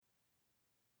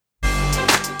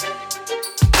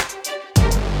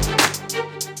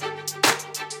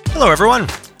Hello, everyone.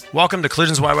 Welcome to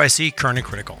Collisions YYC Current and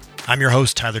Critical. I'm your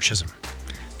host, Tyler Chisholm.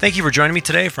 Thank you for joining me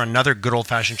today for another good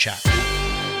old-fashioned chat.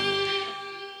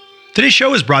 Today's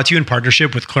show is brought to you in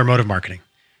partnership with Clearmotive Marketing.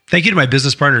 Thank you to my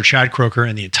business partner, Chad Croker,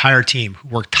 and the entire team who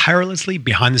worked tirelessly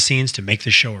behind the scenes to make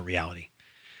this show a reality.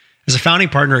 As a founding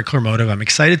partner at Clearmotive, I'm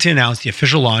excited to announce the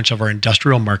official launch of our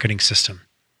industrial marketing system.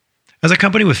 As a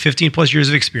company with 15 plus years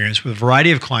of experience with a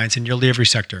variety of clients in nearly every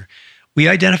sector, we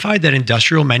identified that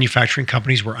industrial manufacturing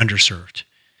companies were underserved.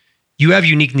 You have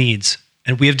unique needs,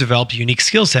 and we have developed a unique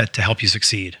skill set to help you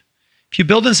succeed. If you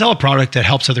build and sell a product that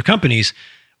helps other companies,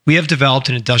 we have developed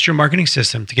an industrial marketing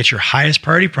system to get your highest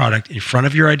priority product in front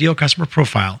of your ideal customer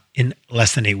profile in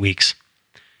less than 8 weeks.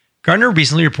 Gartner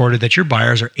recently reported that your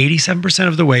buyers are 87%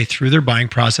 of the way through their buying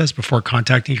process before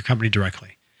contacting your company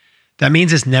directly. That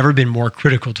means it's never been more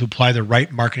critical to apply the right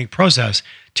marketing process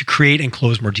to create and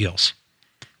close more deals.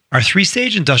 Our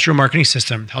 3-stage industrial marketing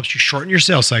system helps you shorten your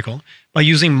sales cycle by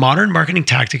using modern marketing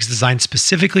tactics designed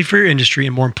specifically for your industry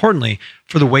and, more importantly,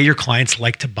 for the way your clients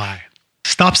like to buy.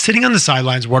 Stop sitting on the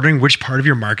sidelines wondering which part of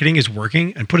your marketing is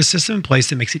working and put a system in place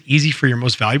that makes it easy for your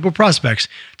most valuable prospects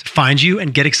to find you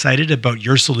and get excited about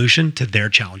your solution to their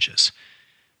challenges.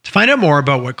 To find out more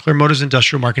about what Clearmotive's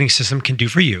industrial marketing system can do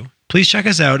for you, please check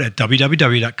us out at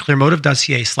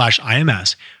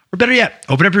www.clearmotive.ca/IMS. Or better yet,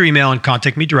 open up your email and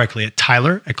contact me directly at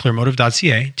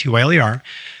tyler@clearmotive.ca, Tyler.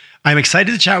 I'm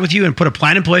excited to chat with you and put a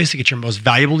plan in place to get your most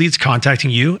valuable leads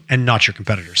contacting you and not your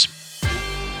competitors.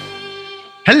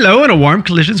 Hello and a warm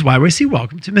Collisions YYC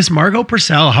welcome to Miss Margot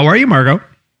Purcell. How are you, Margot?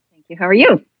 Thank you. How are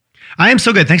you? I am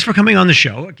so good. Thanks for coming on the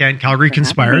show. Again, Calgary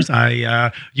Conspires. You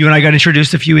and I got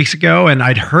introduced a few weeks ago, and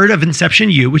I'd heard of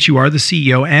Inception U, which you are the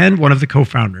CEO and one of the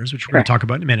co-founders, which we're going to talk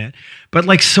about in a minute. But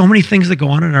like so many things that go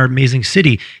on in our amazing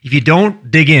city, if you don't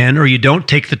dig in or you don't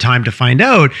take the time to find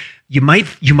out, you might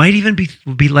even be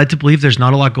led to believe there's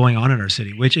not a lot going on in our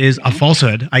city, which is a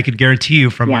falsehood. I could guarantee you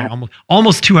from my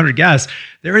almost 200 guests,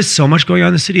 there is so much going on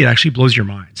in the city, it actually blows your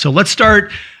mind. So let's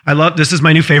start. This is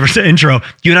my new favorite intro.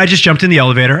 You and I just jumped in the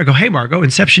elevator. I go, hey, Margot,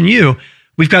 Inception U,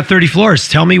 we've got 30 floors.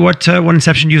 Tell me what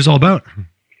Inception U is all about.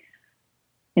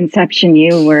 Inception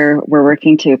U, we're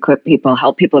working to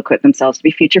help people equip themselves to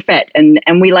be future fit. And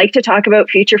we like to talk about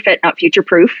future fit, not future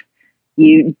proof.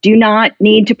 You do not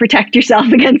need to protect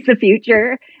yourself against the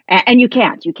future, and you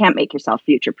can't make yourself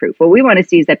future proof. What we want to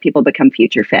see is that people become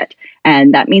future fit.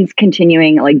 And that means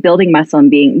continuing, like building muscle and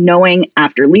knowing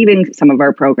after leaving some of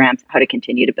our programs, how to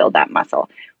continue to build that muscle.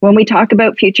 When we talk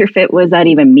about future fit, what does that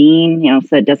even mean?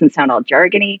 So it doesn't sound all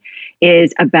jargony,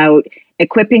 is about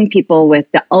equipping people with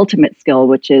the ultimate skill,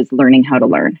 which is learning how to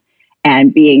learn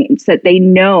and so that they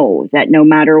know that no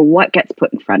matter what gets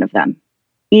put in front of them,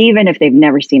 even if they've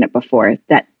never seen it before,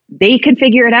 that they can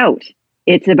figure it out.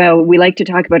 It's about, we like to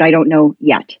talk about, I don't know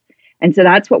yet. And so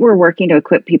that's what we're working to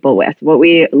equip people with. What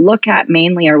we look at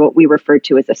mainly are what we refer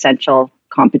to as essential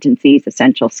competencies,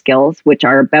 essential skills, which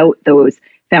are about those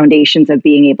foundations of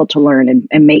being able to learn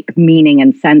and make meaning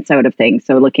and sense out of things.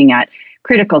 So looking at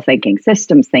critical thinking,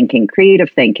 systems thinking, creative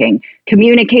thinking,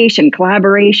 communication,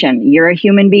 collaboration. You're a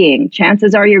human being.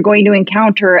 Chances are you're going to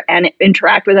encounter and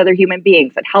interact with other human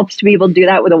beings. It helps to be able to do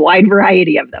that with a wide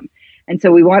variety of them. And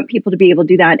so we want people to be able to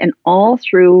do that, and all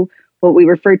through what we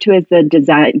refer to as the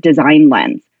design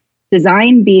lens.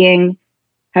 Design being,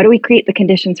 how do we create the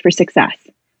conditions for success?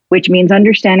 Which means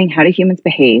understanding how do humans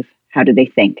behave, how do they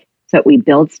think, so that we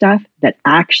build stuff that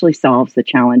actually solves the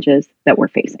challenges that we're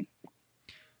facing.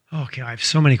 Okay, I have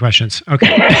so many questions.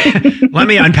 Okay, let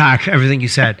me unpack everything you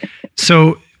said.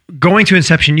 So going to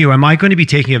Inception U, am I going to be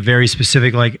taking a very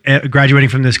specific, graduating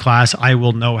from this class, I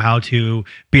will know how to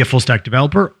be a full stack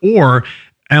developer? Or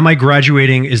am I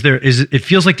graduating, it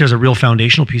feels like there's a real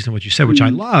foundational piece in what you said, which I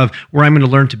love, where I'm going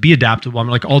to learn to be adaptable. I'm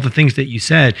like all the things that you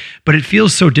said, but it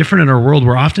feels so different in our world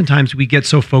where oftentimes we get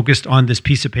so focused on this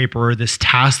piece of paper or this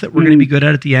task that we're going to be good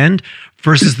at the end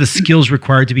versus the skills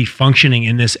required to be functioning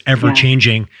in this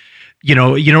ever-changing, you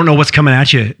don't know what's coming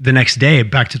at you the next day,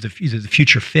 back to the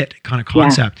future fit kind of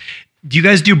concept. Do you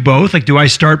guys do both? Like, do I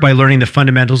start by learning the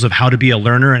fundamentals of how to be a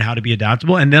learner and how to be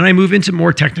adaptable, and then I move into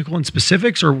more technical and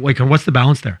specifics, or what's the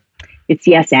balance there? It's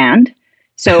yes and.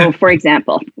 So, for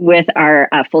example, with our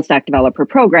full stack developer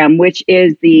program, which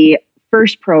is the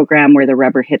first program where the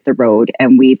rubber hit the road,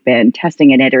 and we've been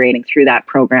testing and iterating through that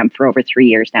program for over 3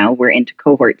 years now. We're into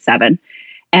cohort 7,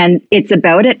 and it's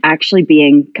about it actually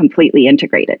being completely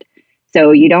integrated.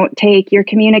 So you don't take your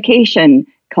communication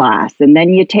class and then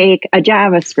you take a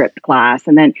JavaScript class,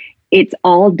 and then it's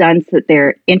all done so that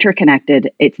they're interconnected,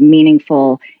 it's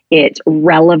meaningful, it's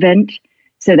relevant,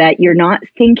 so that you're not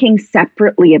thinking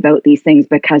separately about these things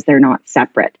because they're not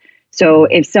separate. So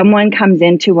if someone comes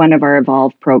into one of our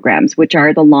Evolve programs, which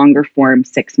are the longer form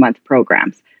 6-month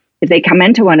programs, if they come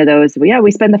into one of those,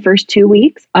 we spend the first 2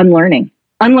 weeks unlearning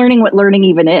what learning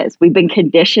even is. We've been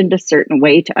conditioned a certain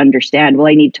way to understand, well,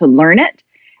 I need to learn it.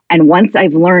 And once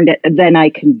I've learned it, then I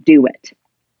can do it.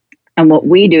 And what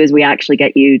we do is we actually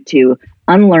get you to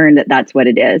unlearn that that's what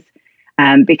it is.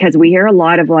 Because we hear a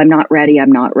lot of, well, I'm not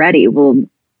ready. Well,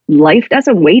 life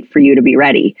doesn't wait for you to be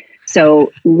ready.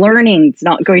 So learning's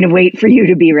not going to wait for you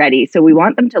to be ready. So we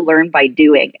want them to learn by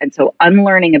doing. And so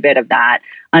unlearning a bit of that,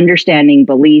 understanding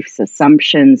beliefs,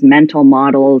 assumptions, mental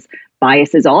models,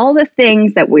 biases, all the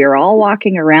things that we're all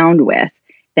walking around with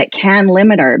that can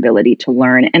limit our ability to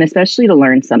learn, and especially to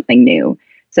learn something new,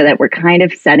 so that we're kind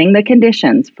of setting the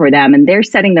conditions for them and they're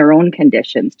setting their own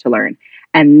conditions to learn.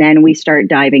 And then we start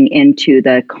diving into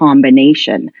the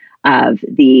combination of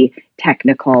the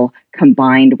technical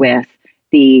combined with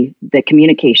the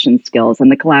communication skills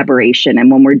and the collaboration. And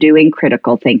when we're doing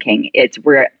critical thinking,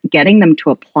 we're getting them to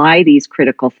apply these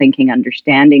critical thinking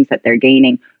understandings that they're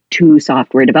gaining to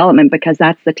software development, because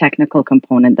that's the technical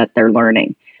component that they're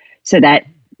learning. So that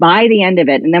by the end of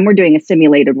it, and then we're doing a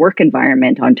simulated work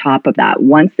environment on top of that.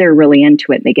 Once they're really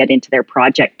into it, they get into their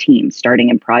project team, starting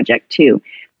in project 2,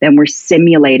 then we're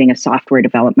simulating a software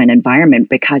development environment,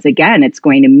 because again, it's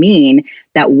going to mean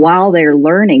that while they're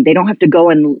learning, they don't have to go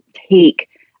and take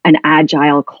an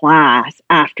agile class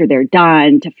after they're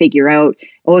done to figure out,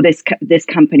 oh, this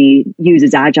company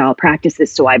uses agile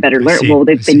practices, so I better learn. Well,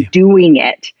 they've been doing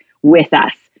it with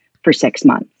us for 6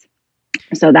 months.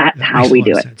 So that's how we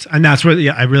do it. Sense. And that's where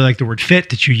I really like the word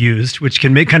fit that you used, which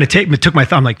can took my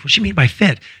thumb, like, what she mean by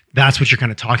fit? That's what you're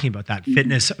kind of talking about, that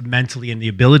fitness mentally and the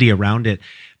ability around it.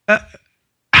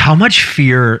 How much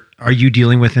fear are you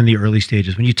dealing with in the early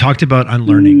stages? When you talked about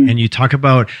unlearning and you talk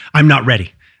about, I'm not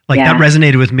ready. Like that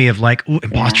resonated with me, of like,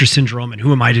 imposter syndrome, and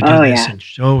who am I to do this? Yeah.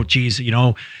 And geez,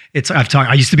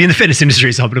 I used to be in the fitness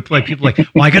industry, so like people like,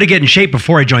 well, I got to get in shape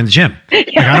before I join the gym.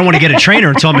 Like, I don't want to get a trainer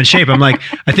until I'm in shape. I'm like,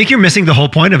 I think you're missing the whole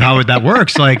point of how that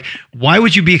works. Like, why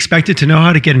would you be expected to know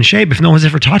how to get in shape if no one's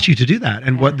ever taught you to do that?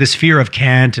 And what this fear of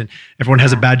can't, and everyone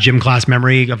has a bad gym class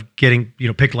memory of getting,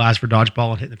 picked last for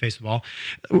dodgeball and hitting the face of the ball.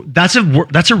 That's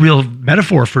a real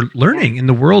metaphor for learning in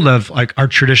the world of like our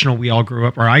traditional,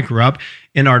 I grew up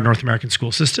in our North American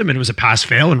school system, and it was a pass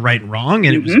fail and right and wrong.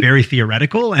 And it was very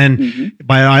theoretical. And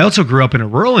I also grew up in a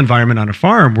rural environment on a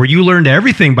farm where you learned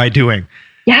everything by doing.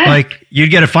 Yeah. Like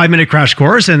you'd get a 5-minute crash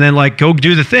course and then like go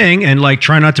do the thing and like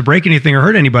try not to break anything or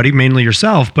hurt anybody, mainly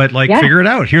yourself, but like figure it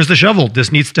out. Here's the shovel.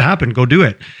 This needs to happen. Go do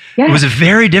it. Yeah. It was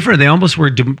very different. They almost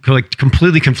were like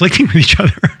completely conflicting with each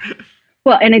other.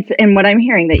 Well, and what I'm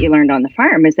hearing that you learned on the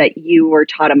farm is that you were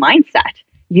taught a mindset.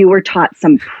 You were taught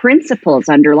some principles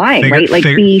underlying, right? Like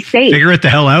be safe. Figure it the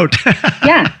hell out.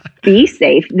 Yeah. Be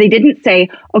safe. They didn't say,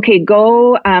 okay,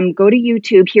 go to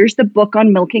YouTube. Here's the book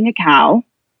on milking a cow.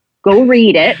 Go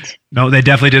read it. No, they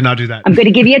definitely did not do that. I'm going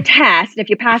to give you a test. If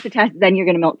you pass the test, then you're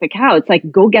going to milk the cow. It's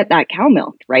like, go get that cow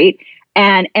milked, right?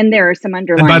 And there are some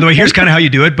underlying. And by the way, here's kind of how you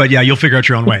do it, but yeah, you'll figure out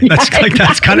your own way. That's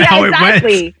kind of how it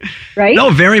went. Right?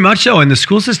 No, very much so. And the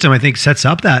school system, I think, sets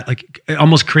up that, like, it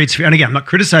almost creates fear. And again, I'm not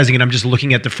criticizing it. I'm just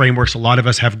looking at the frameworks a lot of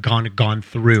us have gone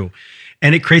through.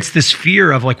 And it creates this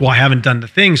fear of like, well, I haven't done the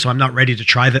thing, so I'm not ready to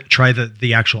try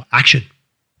the actual action.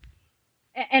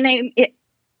 And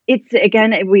it's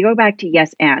again, we go back to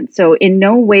yes and. So in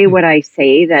no way would I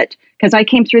say that, because I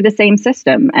came through the same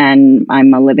system and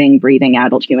I'm a living, breathing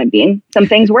adult human being. Some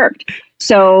things worked.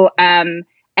 So,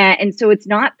 and so it's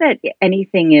not that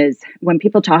anything is, when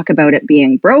people talk about it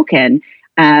being broken,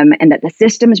 and that the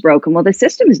system is broken. Well, the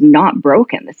system is not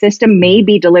broken. The system may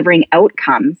be delivering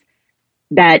outcomes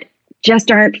that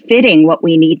just aren't fitting what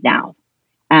we need now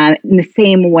in the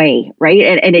same way, right?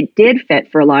 And it did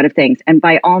fit for a lot of things. And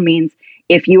by all means,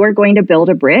 if you are going to build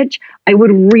a bridge, I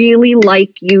would really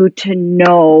like you to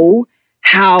know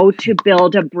how to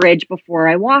build a bridge before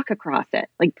I walk across it.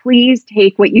 Like, please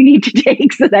take what you need to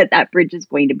take so that bridge is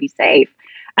going to be safe.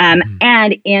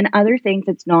 And in other things,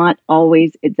 it's not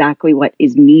always exactly what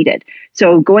is needed.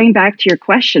 So going back to your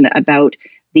question about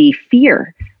the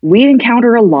fear, we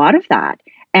encounter a lot of that.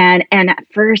 And at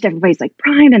first, everybody's like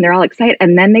primed and they're all excited.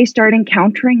 And then they start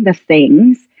encountering the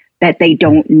things that they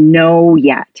don't know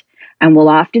yet. And we'll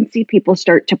often see people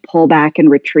start to pull back and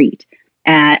retreat.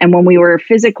 And when we were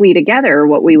physically together,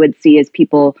 what we would see is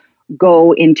people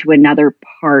go into another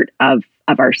part of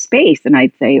our space. And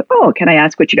I'd say, oh, can I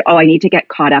ask what you do? Oh, I need to get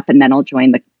caught up and then I'll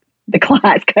join the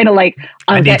class. Kind of like,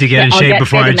 I need to get in shape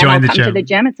before I join the gym. To the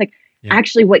gym. It's like,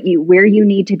 actually where you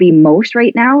need to be most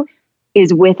right now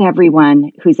is with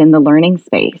everyone who's in the learning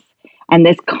space. And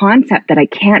this concept that I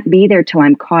can't be there till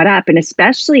I'm caught up, and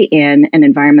especially in an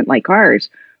environment like ours,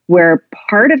 where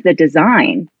part of the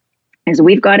design is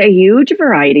we've got a huge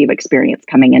variety of experience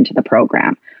coming into the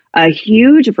program, a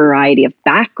huge variety of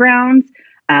backgrounds,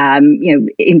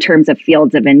 in terms of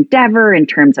fields of endeavor, in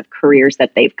terms of careers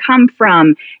that they've come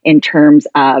from, in terms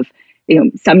of,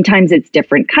 sometimes it's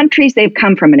different countries they've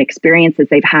come from and experiences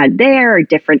they've had there, or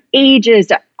different ages,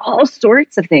 all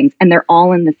sorts of things. And they're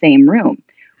all in the same room,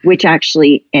 which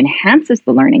actually enhances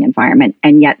the learning environment.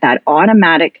 And yet that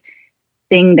automatic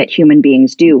thing that human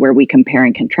beings do where we compare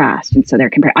and contrast. And so they're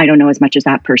comparing, I don't know as much as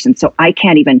that person, so I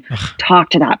can't even talk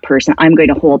to that person. I'm going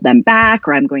to hold them back,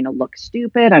 or I'm going to look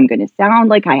stupid. I'm going to sound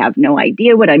like I have no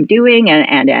idea what I'm doing.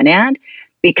 And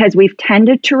because we've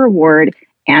tended to reward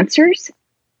answers.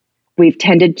 We've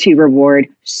tended to reward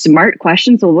smart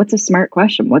questions. Well, what's a smart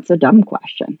question? What's a dumb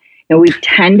question? We've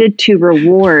tended to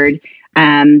reward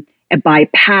by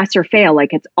pass or fail,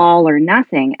 like it's all or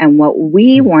nothing. And what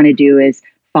we want to do is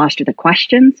foster the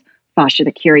questions, foster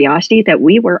the curiosity that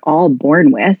we were all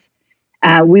born with.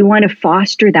 We want to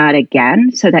foster that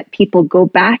again so that people go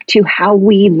back to how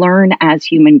we learn as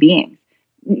human beings.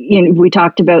 We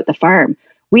talked about the farm.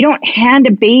 We don't hand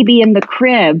a baby in the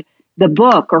crib the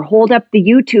book or hold up the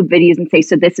YouTube videos and say,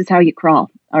 so this is how you crawl.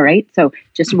 All right. So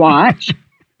just watch.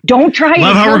 Don't try.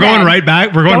 Love how we're going right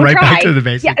back. We're going back to the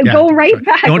basics. Yeah, go right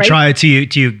back. Don't try to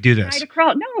do this. Try to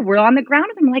crawl. No, we're on the ground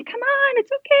with them. Like, come on, it's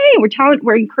okay.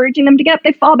 We're encouraging them to get up.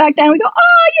 They fall back down. We go,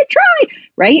 oh, you try,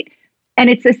 right? And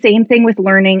it's the same thing with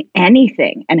learning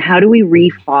anything. And how do we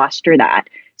refoster that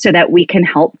so that we can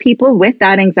help people with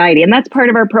that anxiety? And that's part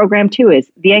of our program too.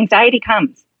 Is the anxiety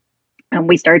comes, and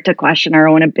we start to question our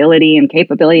own ability and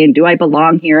capability. And do I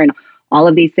belong here? And all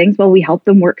of these things. Well, we help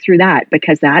them work through that,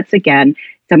 because that's, again,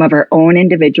 some of our own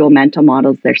individual mental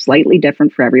models. They're slightly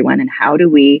different for everyone. And how do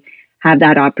we have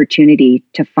that opportunity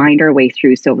to find our way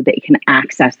through so they can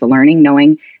access the learning,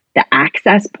 knowing the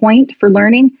access point for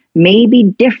learning may be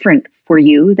different for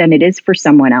you than it is for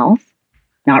someone else.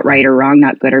 Not right or wrong,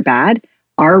 not good or bad.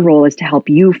 Our role is to help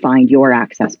you find your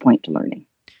access point to learning.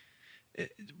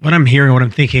 What I'm hearing, what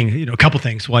I'm thinking, a couple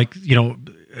things, like,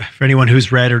 for anyone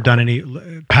who's read or done any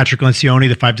Patrick Lencioni,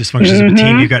 The 5 Dysfunctions of a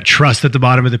Team, you've got trust at the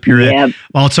bottom of the pyramid. Yep.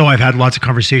 Also, I've had lots of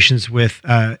conversations with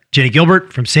Jenny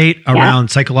Gilbert from SAIT around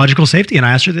psychological safety. And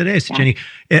I asked her today, I said, Jenny,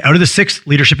 out of the 6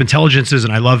 leadership intelligences,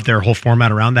 and I love their whole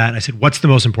format around that. And I said, what's the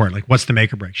most important? Like, what's the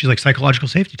make or break? She's like, psychological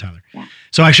safety, Tyler. Yeah.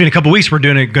 So actually, in a couple of weeks, we're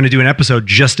going to do an episode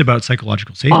just about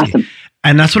psychological safety. Awesome.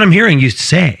 And that's what I'm hearing you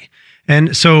say.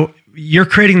 And so you're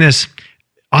creating this.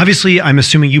 Obviously, I'm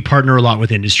assuming you partner a lot with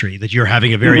industry, that you're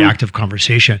having a very active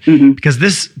conversation, because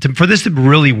for this to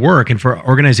really work, and for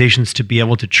organizations to be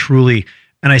able to truly,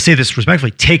 and I say this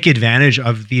respectfully, take advantage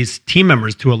of these team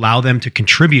members to allow them to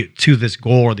contribute to this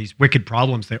goal or these wicked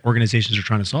problems that organizations are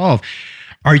trying to solve.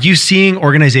 Are you seeing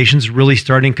organizations really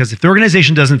starting? Because if the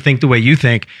organization doesn't think the way you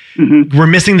think, we're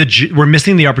missing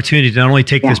the opportunity to not only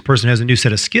take this person who has a new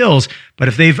set of skills, but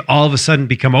if they've all of a sudden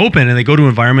become open and they go to an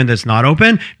environment that's not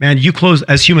open, man,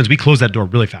 as humans, we close that door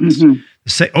really fast.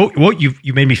 Say,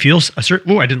 you made me feel a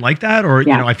certain, I didn't like that, or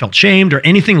I felt shamed, or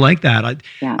anything like that.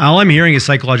 All I'm hearing is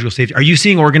psychological safety. Are you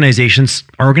seeing are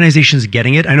organizations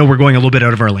getting it? I know we're going a little bit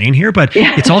out of our lane here, but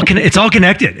it's all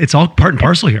connected. It's all part and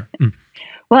parcel here.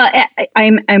 Well,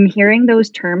 I'm hearing those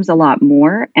terms a lot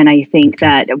more, and I think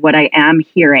that what I am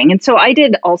hearing, and so I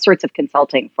did all sorts of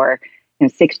consulting for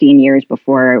 16 years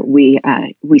before we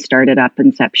started up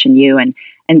Inception U,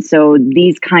 and so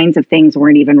these kinds of things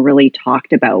weren't even really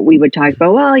talked about. We would talk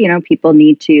about, people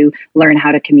need to learn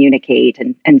how to communicate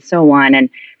and so on,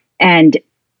 and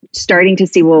starting to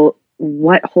see,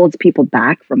 what holds people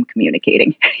back from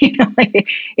communicating?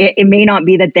 It may not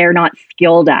be that they're not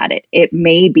skilled at it. It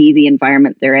may be the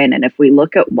environment they're in. And if we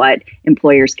look at what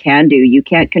employers can do, you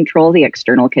can't control the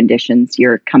external conditions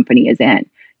your company is in.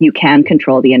 You can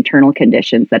control the internal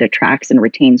conditions that attracts and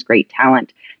retains great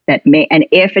talent. And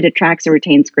if it attracts and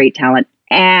retains great talent,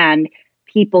 and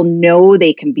people know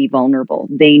they can be vulnerable,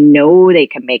 they know they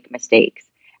can make mistakes,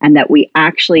 and that we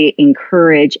actually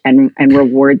encourage and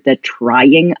reward the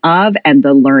trying of and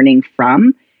the learning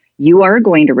from, you are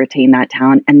going to retain that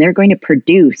talent, and they're going to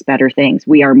produce better things.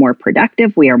 We are more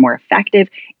productive. We are more effective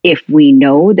if we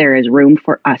know there is room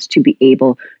for us to be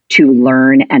able to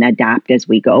learn and adapt as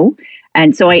we go.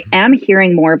 And so I am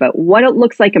hearing more about what it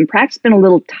looks like. And perhaps it's been a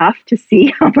little tough to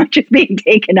see how much is being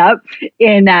taken up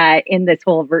in this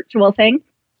whole virtual thing.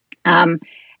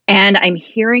 And I'm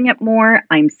hearing it more.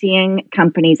 I'm seeing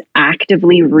companies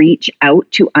actively reach out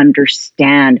to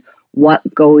understand what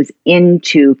goes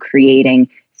into creating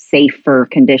safer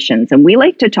conditions. And we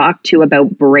like to talk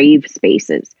about brave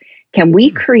spaces. Can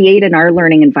we create in our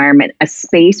learning environment a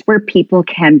space where people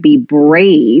can be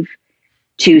brave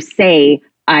to say,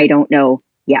 I don't know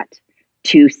yet,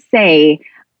 to say,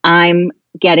 I'm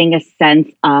getting a sense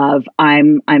of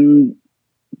I'm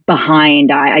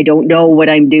behind, I don't know what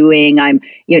I'm doing,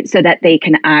 so that they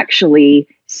can actually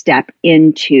step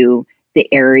into the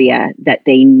area that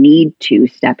they need to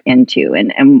step into.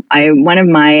 And one of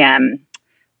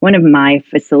my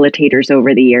facilitators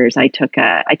over the years, I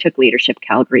took Leadership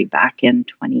Calgary back in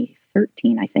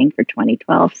 2013, I think, or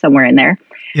 2012, somewhere in there.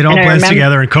 It all blends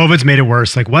together, and COVID's made it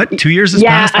worse. Like, what? 2 years has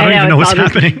passed? I don't even know what's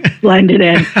happening. Blended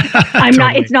in.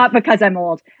 It's not because I'm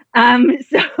old. I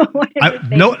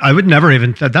would never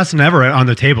even, that's never on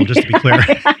the table, just to be clear.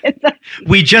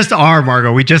 We just are,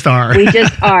 Margot. We just are. We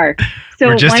just are. So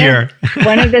we're just here.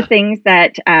 One of the things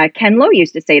that Ken Lowe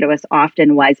used to say to us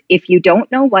often was, if you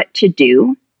don't know what to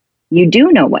do, you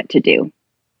do know what to do.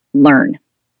 Learn.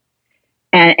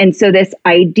 And so this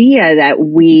idea that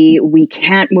we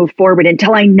can't move forward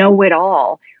until I know it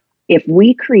all, if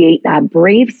we create that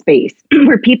brave space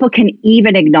where people can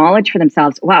even acknowledge for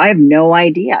themselves, wow, I have no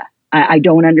idea. I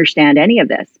don't understand any of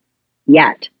this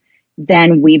yet,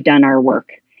 then we've done our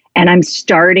work. And I'm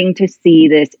starting to see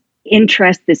this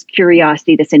interest, this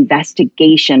curiosity, this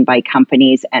investigation by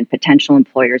companies and potential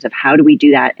employers of how do we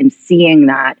do that, and seeing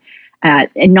that,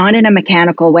 and not in a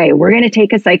mechanical way. We're going to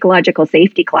take a psychological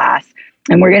safety class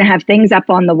and we're going to have things up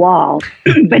on the wall,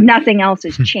 but nothing else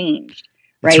has changed.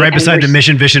 Right? It's right beside the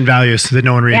mission, vision, values that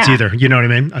no one reads either. You know what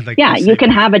I mean? You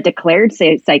can have a declared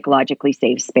psychologically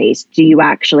safe space. Do you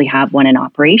actually have one in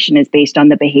operation is based on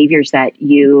the behaviors that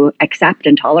you accept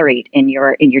and tolerate in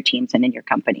your teams and in your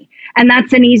company. And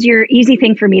that's an easy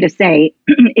thing for me to say.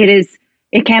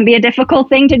 It can be a difficult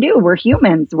thing to do. We're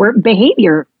humans. We're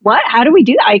behavior. What? How do we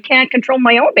do that? I can't control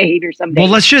my own behavior someday.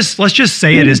 Well, let's just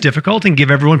say it is difficult and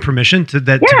give everyone permission to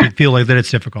feel like that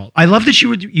it's difficult. I love that you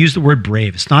would use the word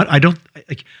brave. It's not,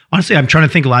 honestly, I'm trying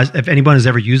to think if anyone has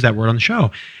ever used that word on the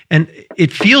show. And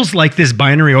it feels like this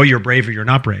binary, oh, you're brave or you're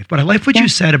not brave. But I like what you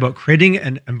said about creating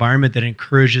an environment that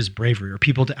encourages bravery or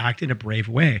people to act in a brave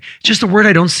way. It's just a word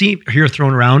I don't hear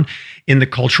thrown around in the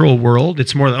cultural world.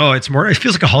 It's more, it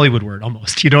feels like a Hollywood word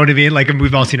almost. You know what I mean? Like,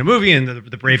 we've all seen a movie and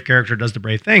the brave character does the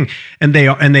brave thing. And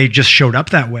they just showed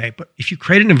up that way. But if you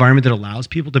create an environment that allows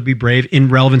people to be brave in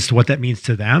relevance to what that means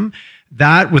to them,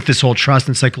 that with this whole trust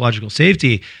and psychological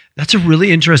safety, that's a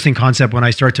really interesting concept when I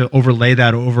start to overlay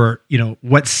that over,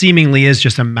 what seemingly is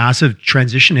just a massive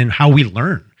transition in how we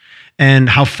learn and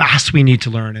how fast we need to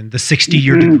learn, and the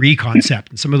 60-year degree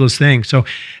concept and some of those things. So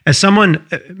as someone,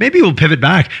 maybe we'll pivot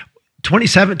back,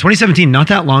 2017, not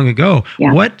that long ago,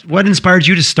 what inspired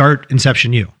you to start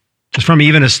Inception U? Just from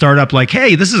even a startup like,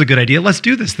 hey, this is a good idea. Let's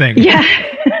do this thing. Yeah.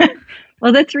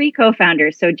 Well, the three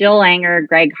co-founders, so Jill Langer,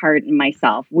 Greg Hart, and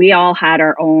myself, we all had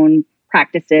our own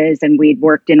practices and we'd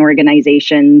worked in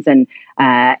organizations. And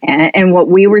what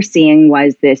we were seeing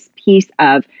was this piece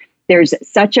of there's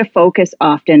such a focus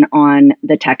often on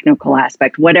the technical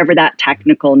aspect, whatever that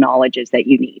technical knowledge is that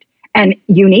you need. And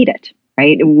you need it,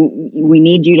 right? We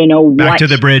need you to know back to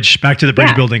the bridge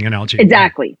building analogy.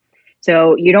 Exactly.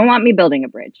 So you don't want me building a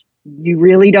bridge. You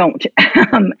really don't.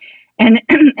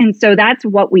 And so that's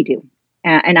what we do.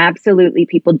 And absolutely,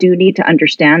 people do need to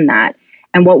understand that.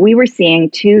 And what we were seeing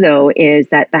too, though, is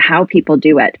that the how people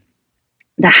do it,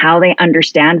 the how they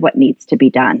understand what needs to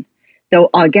be done. So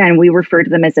again, we refer to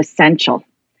them as essential.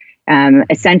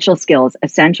 Essential skills,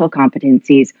 essential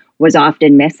competencies was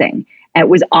often missing. It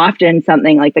was often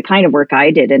something like the kind of work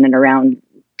I did in and around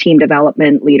team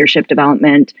development, leadership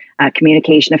development,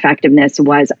 communication effectiveness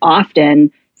was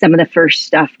often some of the first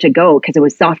stuff to go because it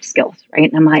was soft skills, right?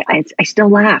 And I'm like, I still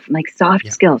laugh. I'm like,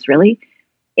 soft skills, really?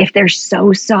 If they're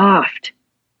so soft,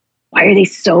 why are they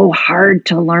so hard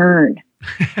to learn?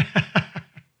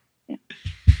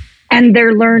 And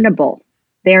they're learnable.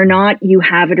 They're not you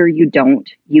have it or you don't.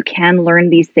 You can learn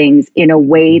these things in a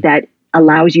way that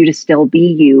allows you to still be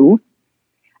you.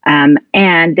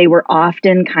 And they were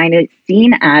often kind of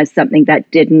seen as something that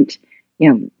didn't,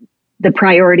 the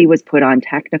priority was put on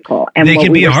technical. And they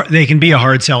can be a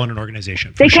hard sell in an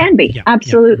organization. They can be,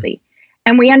 absolutely. Yeah.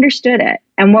 And we understood it.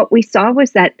 And what we saw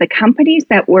was that the companies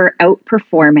that were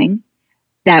outperforming,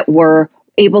 that were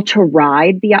able to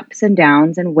ride the ups and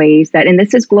downs in ways that, and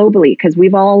this is globally, because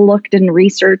we've all looked and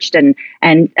researched and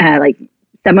like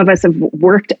some of us have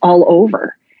worked all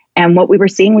over. And what we were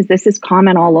seeing was this is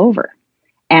common all over.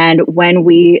 And when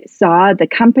we saw the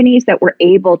companies that were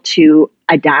able to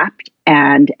adapt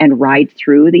and ride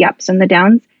through the ups and the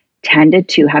downs tended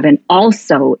to have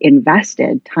also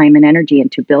invested time and energy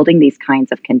into building these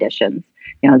kinds of conditions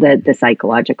the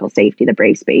psychological safety, the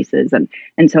brave spaces,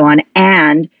 and so on,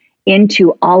 and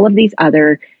into all of these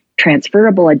other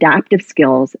transferable adaptive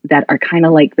skills that are kind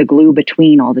of like the glue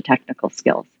between all the technical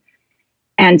skills.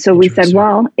 And so we said,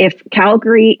 well, if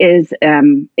Calgary is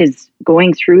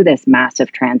going through this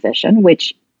massive transition,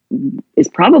 which is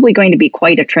probably going to be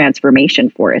quite a transformation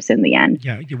for us in the end.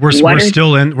 Yeah, we're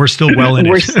still well in we're it.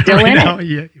 Still right in now. it.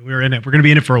 Yeah, we're in it. We're going to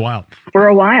be in it for a while.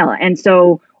 And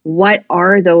so what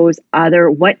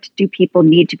do people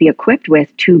need to be equipped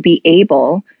with to be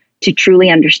able to truly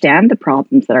understand the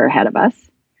problems that are ahead of us,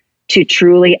 to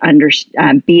truly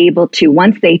be able to,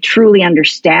 once they truly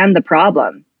understand the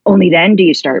problem, only then do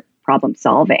you start problem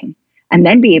solving and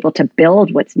then be able to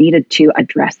build what's needed to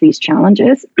address these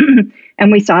challenges.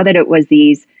 And we saw that it was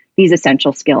these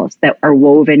essential skills that are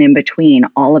woven in between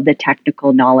all of the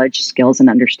technical knowledge, skills, and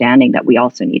understanding that we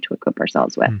also need to equip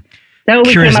ourselves with. So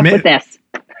we came up with this.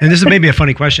 And this is maybe a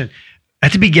funny question.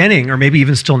 At the beginning, or maybe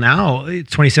even still now,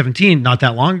 2017, not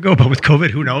that long ago, but with COVID,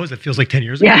 who knows? It feels like 10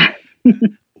 years ago. Yeah.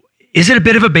 Is it a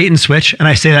bit of a bait and switch? And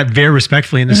I say that very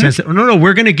respectfully in the sense that, no,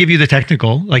 we're going to give you the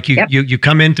technical, like you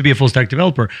come in to be a full stack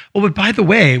developer. Oh, but by the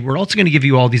way, we're also going to give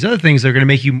you all these other things that are going to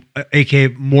make you, aka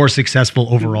more successful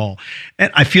overall.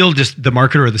 And I feel just the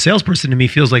marketer or the salesperson to me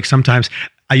feels like sometimes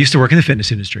I used to work in the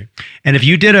fitness industry. And if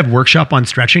you did a workshop on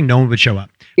stretching, no one would show up.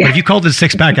 Yeah. But if you called it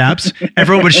six-pack abs,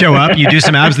 everyone would show up, you do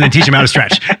some abs and then teach them how to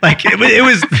stretch. Like it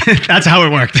was, that's how it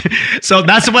worked. So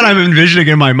that's what I'm envisioning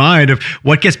in my mind of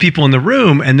what gets people in the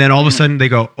room. And then all of a sudden they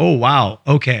go, oh, wow,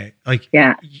 okay. Like,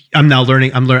 I'm now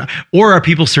learning, or are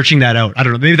people searching that out? I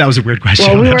don't know. Maybe that was a weird question.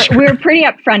 Well, we were pretty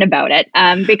upfront about it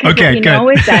because what we know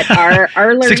is that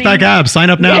our learning. Six-pack abs, sign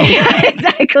up now. Yeah,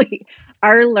 exactly.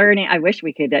 Our learning, I wish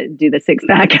we could do the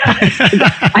six-pack abs.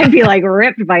 I'd be like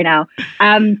ripped by now.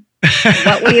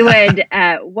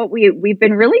 We've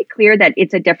been really clear that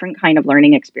it's a different kind of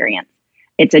learning experience.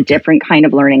 It's a different kind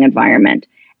of learning environment.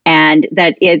 And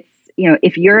that it's,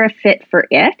 if you're a fit for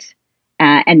it,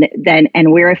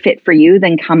 and we're a fit for you,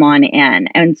 then come on in.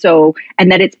 And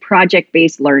that it's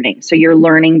project-based learning. So you're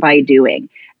learning by doing.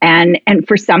 And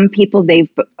for some people, they've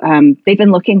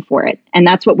been looking for it. And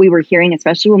that's what we were hearing,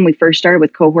 especially when we first started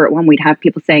with Cohort 1, we'd have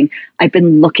people saying, I've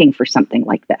been looking for something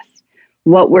like this.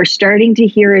 What we're starting to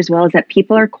hear as well is that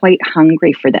people are quite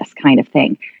hungry for this kind of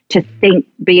thing, to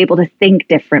be able to think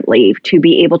differently, to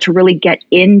be able to really get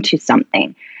into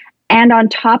something. And on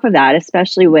top of that,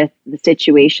 especially with the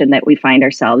situation that we find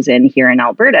ourselves in here in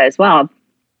Alberta as well,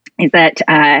 is that,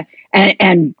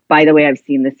 and by the way, I've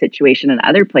seen this situation in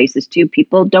other places too,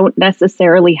 people don't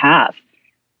necessarily have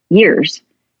years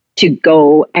to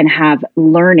go and have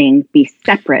learning be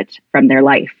separate from their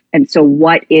life. And so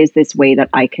what is this way that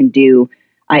I can do?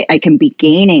 I can be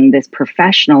gaining this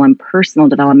professional and personal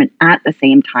development at the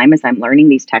same time as I'm learning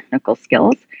these technical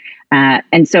skills.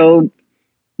 And so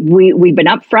we've been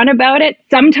upfront about it.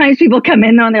 Sometimes people come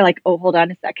in though and they're like, oh, hold on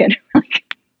a second.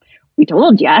 We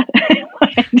told you.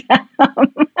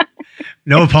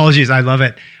 No apologies. I love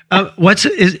it.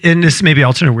 And this may be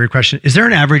also a weird question. Is there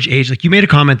an average age? Like you made a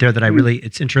comment there that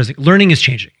it's interesting. Learning is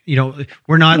changing.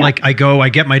 We're not like I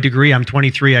get my degree, I'm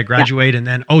 23, I graduate, and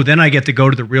then I get to go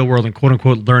to the real world and quote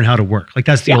unquote learn how to work. Like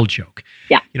that's the old joke.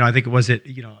 Yeah. I think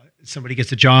somebody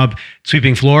gets a job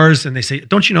sweeping floors and they say,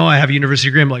 don't you know I have a university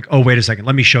degree? I'm like, oh, wait a second.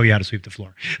 Let me show you how to sweep the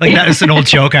floor. Like that is an old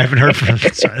joke. I haven't heard from,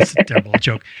 sorry, that's a terrible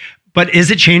joke. But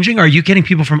is it changing? Are you getting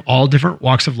people from all different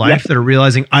walks of life that are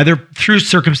realizing either through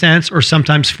circumstance or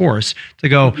sometimes force to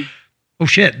go, oh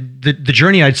shit, the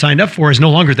journey I'd signed up for is no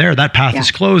longer there. That path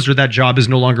is closed, or that job is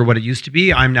no longer what it used to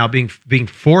be. I'm now being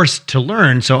forced to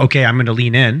learn. So, okay, I'm going to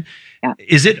lean in. Yeah.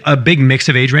 Is it a big mix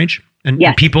of age range and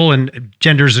people and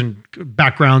genders and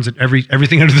backgrounds and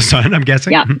everything under the sun, I'm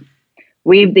guessing? Yeah.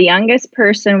 The youngest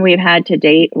person we've had to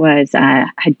date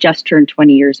had just turned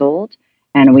 20 years old.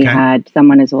 And we had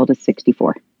someone as old as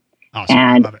 64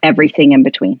 and everything in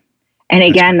between. And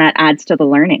again, that adds to the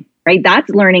learning, right? That's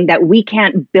learning that we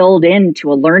can't build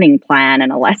into a learning plan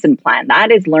and a lesson plan.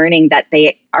 That is learning that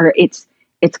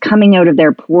it's coming out of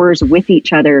their pores with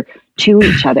each other, to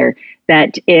each other.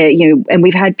 That, and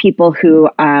we've had people who,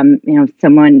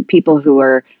 people who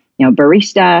are,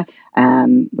 barista,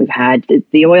 we've had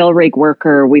the oil rig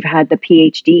worker, we've had the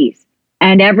PhDs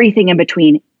and everything in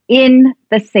between in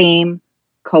the same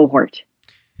cohort.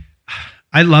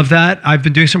 I love that. I've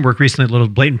been doing some work recently, a little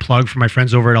blatant plug for my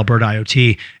friends over at Alberta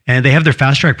IoT, and they have their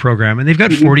fast track program, and they've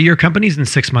got 40-year companies and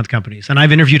 6-month companies. And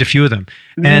I've interviewed a few of them,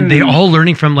 and they all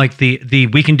learning from like the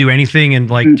we can do anything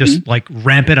and like just like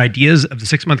rampant ideas of the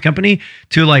 6-month company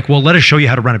to like, well, let us show you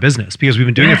how to run a business because we've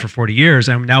been doing it for 40 years,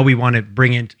 and now we want to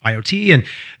bring in IoT. And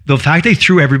the fact they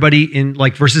threw everybody in,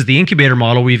 like, versus the incubator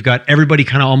model, we've got everybody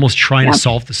kind of almost trying to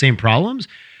solve the same problems.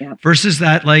 Versus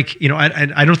that, like,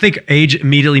 I don't think age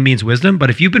immediately means wisdom, but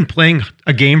if you've been playing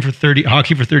a game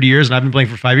hockey for 30 years and I've been playing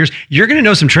for 5 years, you're going to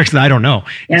know some tricks that I don't know.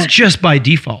 It's just by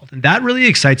default. And that really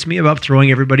excites me about throwing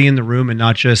everybody in the room and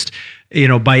not just,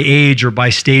 by age or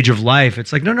by stage of life.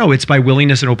 It's like, no, it's by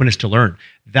willingness and openness to learn.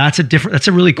 That's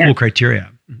a really cool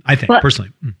criteria, I think,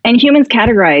 personally. And humans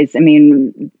categorize,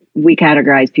 we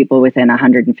categorize people within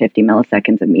 150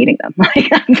 milliseconds of meeting them.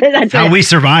 Like that's how we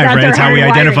survive, right? It's how we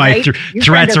identify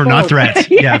threats or not threats.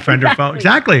 Friend or foe.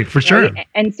 Exactly, for sure.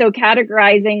 And so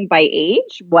categorizing by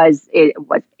age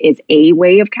is a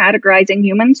way of categorizing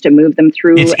humans to move them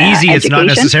through. It's easy. It's not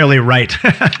necessarily right.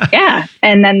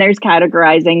 And then there's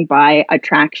categorizing by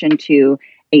attraction to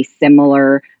a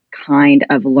similar kind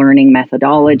of learning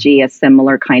methodology, a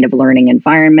similar kind of learning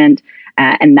environment.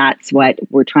 And that's what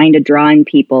we're trying to draw in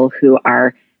people who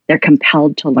they're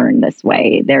compelled to learn this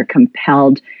way. They're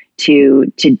compelled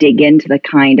to dig into the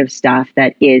kind of stuff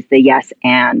that is the yes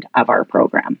and of our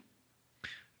program.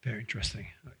 Very interesting.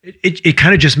 It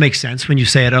kind of just makes sense when you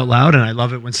say it out loud. And I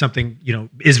love it when something,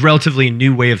 is relatively a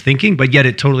new way of thinking, but yet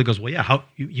it totally goes, well, yeah, how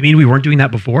you mean we weren't doing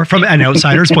that before from an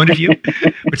outsider's point of view,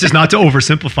 which is not to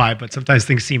oversimplify, but sometimes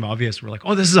things seem obvious. We're like,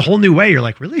 oh, this is a whole new way. You're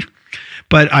like, really?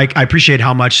 But I appreciate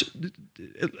how much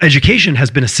education has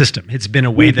been a system. It's been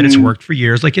a way that it's worked for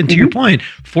years, like, and to your point,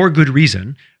 for good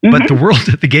reason, but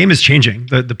the game is changing.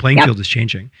 The playing field is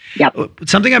changing.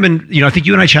 Something I've been, I think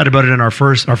you and I chatted about it in our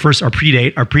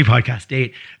pre-podcast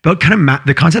date, about kind of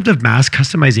the concept of mass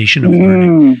customization of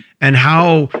learning and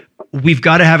how we've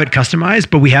got to have it customized,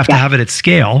 but we have to have it at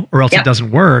scale or else it doesn't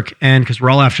work. And because we're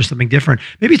all after something different,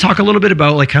 maybe talk a little bit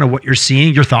about like kind of what you're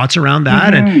seeing, your thoughts around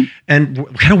that and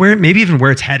kind of where, maybe even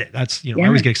where it's headed. That's, I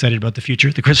always get excited about the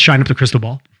future, shine up the crystal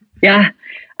ball.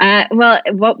 Well,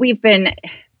 what we've been,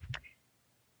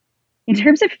 in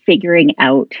terms of figuring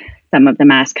out some of the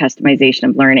mass customization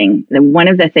of learning, one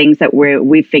of the things that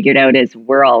we've figured out is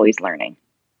we're always learning.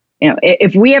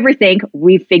 If we ever think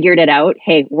we've figured it out,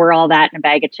 hey, we're all that in a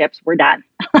bag of chips, we're done.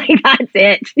 Like, that's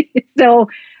it. So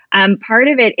part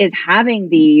of it is having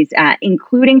these,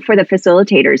 including for the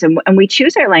facilitators, and we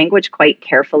choose our language quite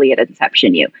carefully at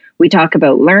Inception U. We talk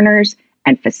about learners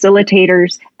and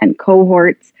facilitators and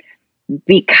cohorts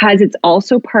because it's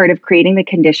also part of creating the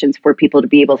conditions for people to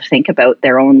be able to think about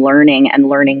their own learning and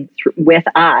learning with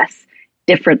us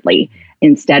differently,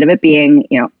 instead of it being,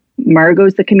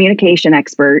 Margot's the communication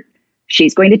expert.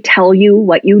 She's going to tell you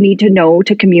what you need to know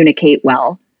to communicate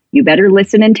well. You better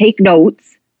listen and take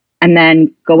notes and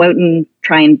then go out and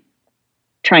try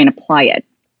and apply it.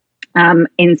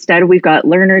 Instead, we've got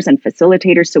learners and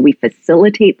facilitators. So we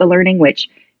facilitate the learning, which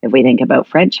if we think about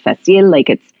French, facile, like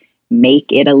it's make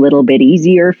it a little bit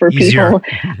easier for people.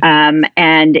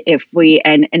 And if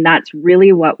and that's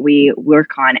really what we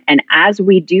work on. And as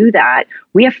we do that,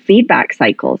 we have feedback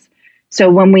cycles. So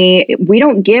when we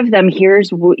don't give them, here's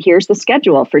the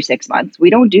schedule for 6 months. We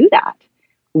don't do that.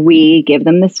 We give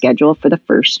them the schedule for the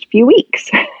first few weeks.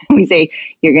 We say,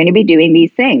 you're going to be doing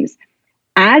these things.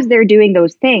 As they're doing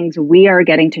those things, we are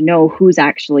getting to know who's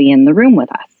actually in the room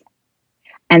with us.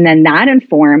 And then that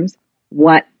informs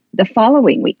what the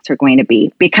following weeks are going to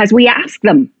be, because we ask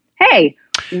them, hey,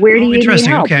 where do you need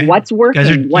help? Okay. What's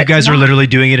working? You guys are literally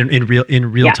doing it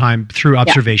in real time through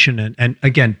observation and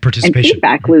again, participation. And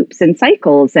feedback loops and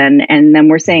cycles. And then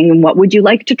we're saying, what would you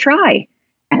like to try?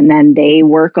 And then they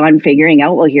work on figuring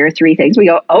out, well, here are 3 things. We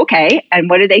go, okay. And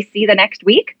what do they see the next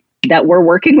week? That we're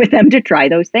working with them to try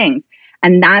those things.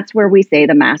 And that's where we say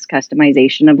the mass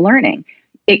customization of learning.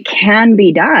 It can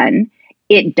be done.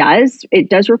 It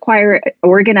does require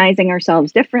organizing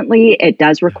ourselves differently. It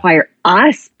does require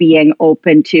us being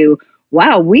open to,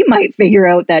 wow, we might figure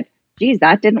out that, geez,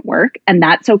 that didn't work. And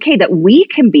that's okay, that we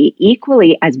can be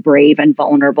equally as brave and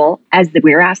vulnerable as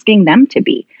we're asking them to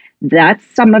be. That's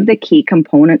some of the key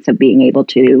components of being able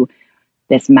to do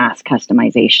this mass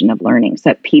customization of learning,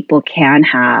 so that people can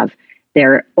have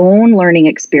their own learning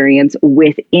experience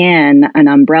within an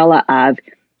umbrella of,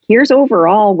 here's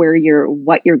overall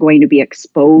what you're going to be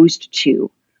exposed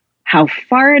to. How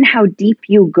far and how deep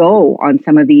you go on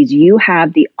some of these, you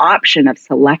have the option of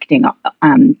selecting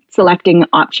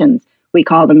options. We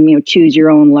call them, choose your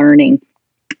own learning,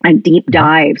 a deep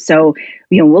dive. So,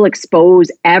 we'll expose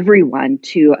everyone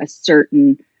to a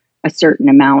certain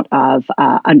amount of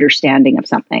understanding of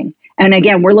something. And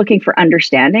again, we're looking for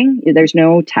understanding. There's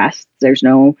no tests. There's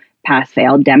no pass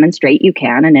fail. Demonstrate you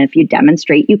can. And if you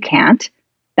demonstrate you can't,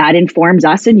 that informs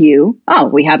us and you. Oh,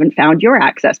 we haven't found your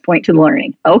access point to the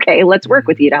learning. Okay, let's work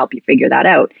with you to help you figure that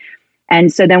out.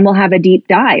 And so then we'll have a deep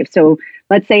dive. So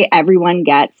let's say everyone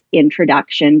gets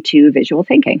introduction to visual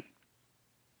thinking.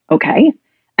 Okay.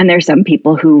 And there's some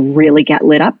people who really get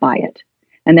lit up by it.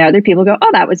 And there are other people who go,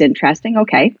 oh, that was interesting.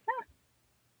 Okay.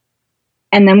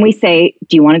 And then we say,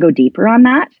 do you want to go deeper on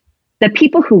that? The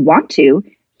people who want to,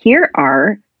 here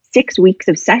are 6 weeks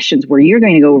of sessions where you're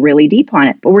going to go really deep on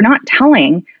it. But we're not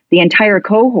telling the entire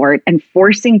cohort and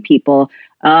forcing people,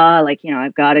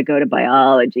 I've got to go to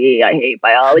biology. I hate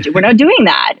biology. We're not doing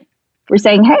that. We're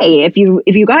saying, hey, if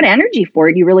you got energy for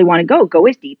it, you really want to go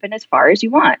as deep and as far as you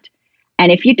want.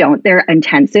 And if you don't, there are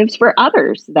intensives for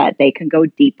others that they can go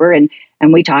deeper. And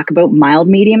we talk about mild,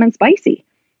 medium, and spicy.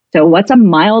 So what's a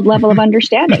mild level of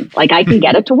understanding? Like, I can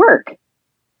get it to work.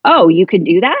 Oh, you can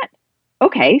do that?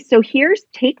 Okay, so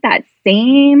take that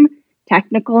same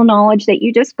technical knowledge that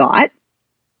you just got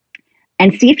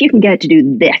and see if you can get it to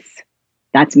do this.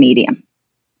 That's medium.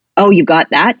 Oh, you got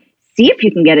that? See if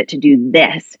you can get it to do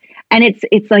this. And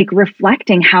it's like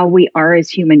reflecting how we are as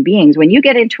human beings. When you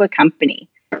get into a company,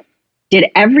 did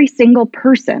every single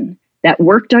person that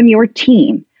worked on your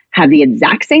team have the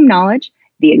exact same knowledge,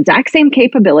 the exact same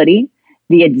capability,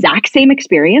 the exact same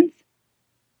experience?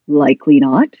 Likely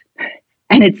not.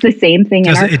 And it's the same thing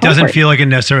in our It doesn't feel like a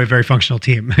necessarily very functional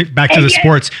team. Back to the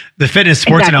sports, the fitness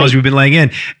sports analogy we've been laying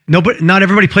in. Not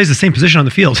everybody plays the same position on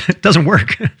the field. It doesn't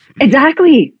work.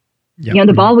 Exactly. Yep.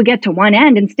 The ball would get to one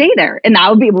end and stay there. And that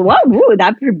would be,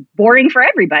 that'd be boring for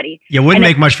everybody. Yeah, wouldn't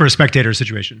make much for a spectator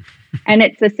situation. And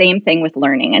it's the same thing with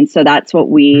learning. And so that's what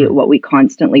we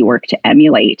constantly work to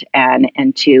emulate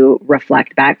and to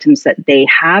reflect back to them so that they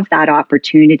have that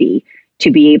opportunity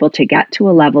to be able to get to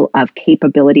a level of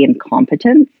capability and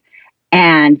competence.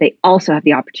 And they also have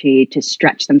the opportunity to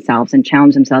stretch themselves and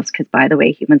challenge themselves. Because, by the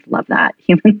way, humans love that.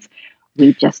 Humans,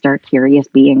 we just are curious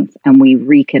beings, and we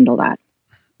rekindle that.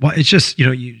 Well, it's just,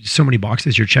 so many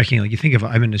boxes you're checking. Like, you think if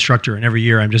I'm an instructor and every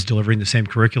year I'm just delivering the same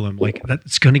curriculum, like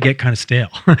that's going to get kind of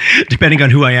stale depending on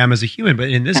who I am as a human.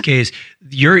 But in this case,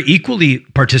 you're equally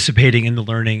participating in the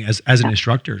learning as an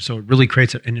instructor. So it really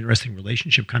creates an interesting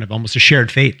relationship, kind of almost a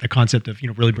shared fate, the concept of,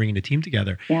 really bringing the team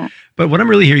together. Yeah. But what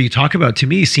I'm really hearing you talk about, to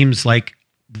me, seems like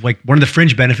one of the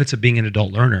fringe benefits of being an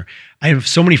adult learner. I have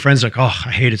so many friends like, oh,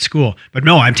 I hated school, but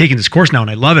no, I'm taking this course now and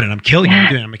I love it and I'm killing it.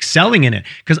 I'm excelling in it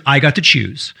because I got to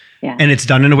choose and it's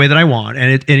done in a way that I want.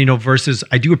 And versus,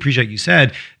 I do appreciate you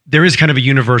said, there is kind of a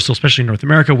universal, especially in North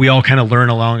America, we all kind of learn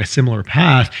along a similar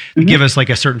path to give us like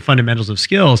a certain fundamentals of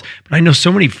skills. But I know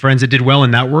so many friends that did well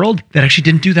in that world that actually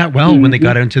didn't do that well when they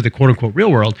got into the quote unquote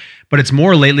real world. But it's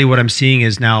more lately what I'm seeing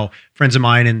is now friends of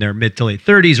mine in their mid to late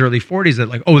 30s, early 40s that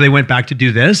like, oh, they went back to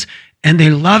do this and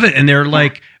they love it. And they're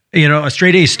like, a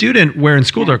straight A student where in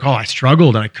school they're like, oh, I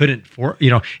struggled and I couldn't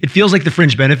it feels like the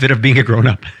fringe benefit of being a grown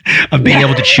up, of being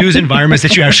able to choose environments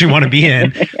that you actually want to be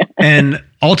in. And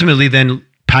ultimately then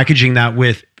packaging that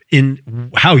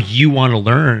in how you want to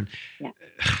learn.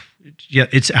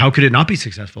 It's how could it not be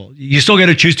successful? You still got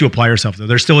to choose to apply yourself though.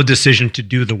 There's still a decision to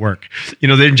do the work.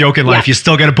 They joke in life, you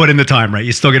still got to put in the time, right?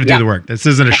 You still got to do the work. This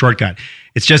isn't a shortcut.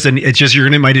 It's just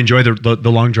might enjoy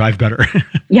the long drive better.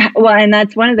 Yeah. Well, and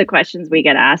that's one of the questions we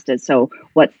get asked is, so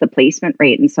what's the placement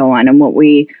rate and so on? And what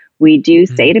we do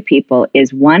say to people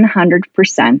is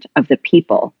 100% of the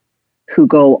people who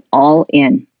go all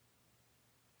in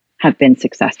have been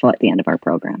successful at the end of our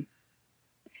program.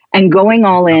 And going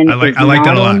all in, I like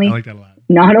that a lot.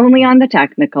 Not only on the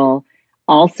technical,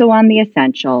 also on the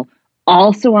essential,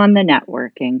 also on the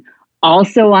networking,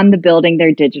 also on the building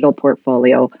their digital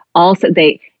portfolio.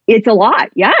 It's a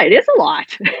lot. Yeah, it is a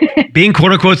lot. Being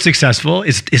quote unquote successful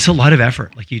is a lot of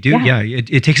effort. Like you do. Yeah.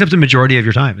 It takes up the majority of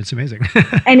your time. It's amazing.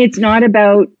 And it's not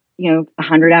about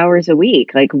 100 hours a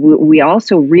week. Like we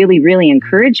also really, really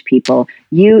encourage people.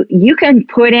 You can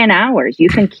put in hours. You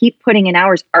can keep putting in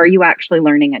hours. Are you actually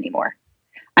learning anymore?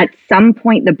 At some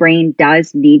point, the brain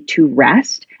does need to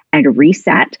rest and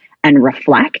reset and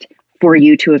reflect for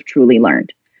you to have truly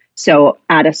learned. So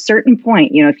at a certain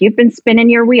point, if you've been spinning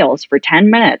your wheels for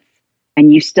 10 minutes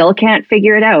and you still can't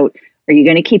figure it out, are you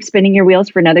going to keep spinning your wheels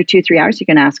for another 2-3 hours? You're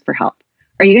going to ask for help.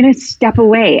 Are you going to step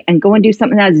away and go and do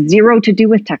something that has zero to do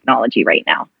with technology right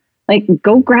now? Like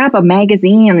go grab a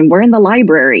magazine, and we're in the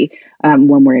library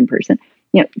when we're in person.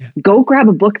 Go grab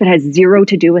a book that has zero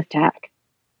to do with tech,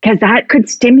 because that could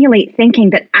stimulate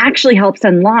thinking that actually helps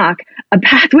unlock a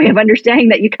pathway of understanding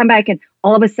that you come back and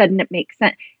all of a sudden it makes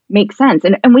sense. make sense.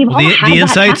 And we've all had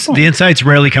the insights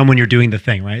rarely come when you're doing the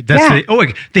thing, right? That's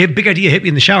they have a big idea, hit me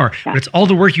in the shower, but it's all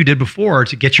the work you did before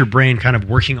to get your brain kind of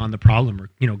working on the problem, or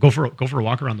go for a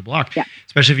walk around the block. Yeah.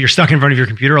 Especially if you're stuck in front of your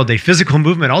computer all day. Physical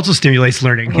movement also stimulates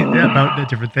learning about the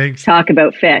different things. Talk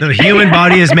about fit. The human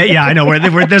body is made. Yeah, I know.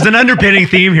 There's an underpinning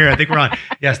theme here. I think we're on.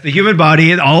 Yes, the human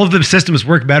body, all of the systems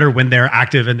work better when they're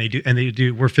active, and they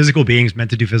do. We're physical beings meant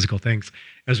to do physical things.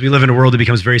 As we live in a world that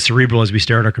becomes very cerebral as we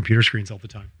stare at our computer screens all the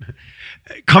time.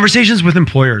 Conversations with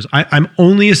employers. I'm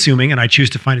only assuming, and I choose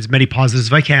to find as many positives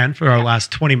as I can for our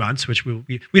last 20 months, which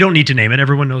we don't need to name it.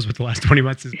 Everyone knows what the last 20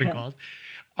 months has been called.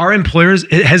 Our employers,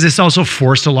 has this also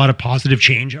forced a lot of positive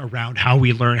change around how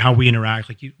we learn, how we interact,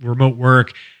 like remote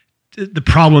work? The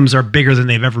problems are bigger than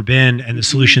they've ever been, and the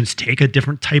solutions take a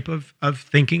different type of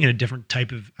thinking and a different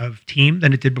type of team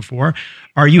than it did before.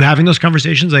 Are you having those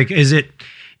conversations? Like, is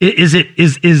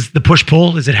the push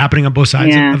pull? Is it happening on both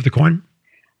sides of the coin?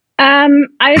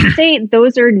 I would say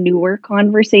those are newer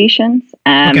conversations,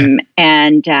 and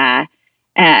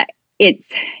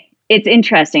it's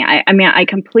interesting. I mean, I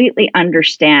completely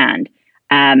understand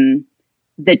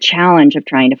the challenge of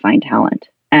trying to find talent,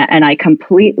 and I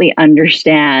completely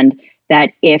understand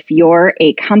that if you're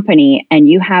a company and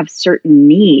you have certain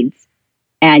needs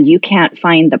and you can't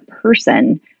find the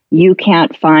person, you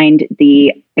can't find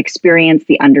the experience,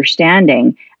 the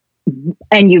understanding,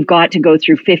 and you've got to go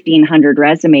through 1,500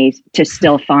 resumes to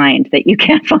still find that you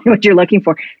can't find what you're looking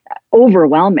for.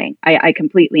 Overwhelming. I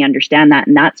completely understand that.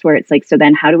 And that's where it's like, so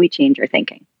then how do we change our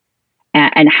thinking?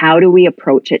 And how do we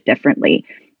approach it differently?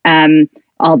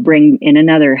 I'll bring in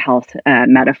another health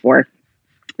metaphor.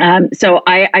 So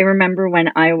I remember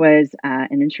when I was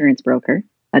an insurance broker.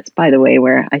 That's, by the way,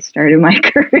 where I started my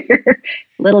career.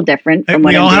 A little different from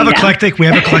what we all have eclectic. We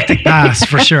have eclectic paths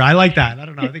for sure. I like that. I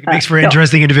don't know. I think it makes for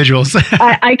interesting individuals.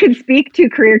 I can speak to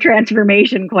career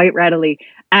transformation quite readily.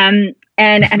 And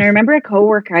I remember a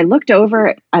coworker. I looked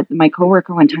over at my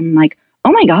coworker one time. I'm like,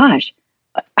 "Oh my gosh,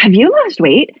 have you lost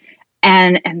weight?"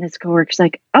 And this coworker's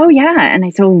like, "Oh yeah." And I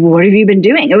said, "What have you been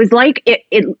doing?" It was like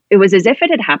it was as if it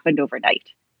had happened overnight.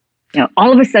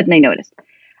 All of a sudden I noticed.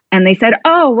 And they said,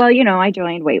 "Oh, well, I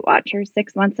joined Weight Watchers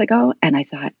 6 months ago." And I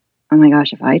thought, oh my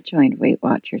gosh, if I joined Weight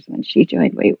Watchers when she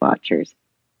joined Weight Watchers,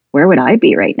 where would I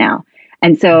be right now?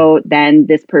 And so then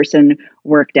this person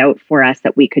worked out for us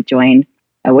that we could join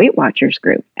a Weight Watchers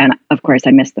group. And of course,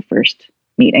 I missed the first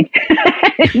meeting.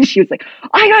 And she was like,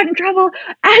 "I got in trouble."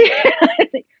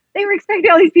 And they were expecting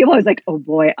all these people. I was like, oh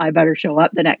boy, I better show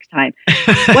up the next time.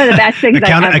 One of the best things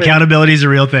accountability is a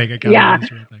real thing.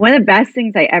 One of the best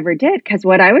things I ever did. Because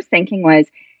what I was thinking was,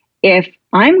 if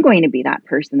I'm going to be that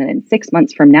person that in 6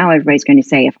 months from now, everybody's going to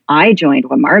say, if I joined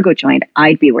when Margot joined,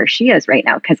 I'd be where she is right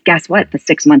now. Because guess what? The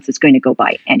 6 months is going to go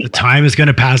by anyway. The time is going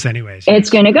to pass anyways. It's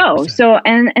going to go. So,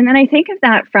 and then I think of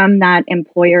that from that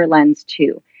employer lens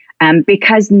too.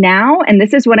 Because now, and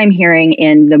this is what I'm hearing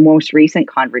in the most recent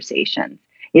conversations,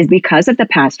 is because of the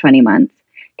past 20 months,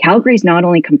 Calgary's not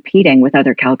only competing with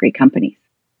other Calgary companies,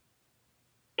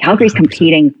 Calgary's 100%.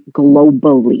 Competing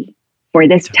globally for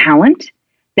this talent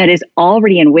that is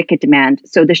already in wicked demand.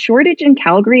 So the shortage in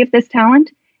Calgary of this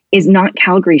talent is not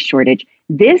Calgary's shortage.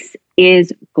 This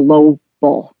is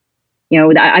global.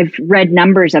 I've read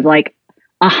numbers of like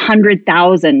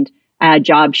 100,000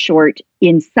 jobs short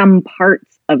in some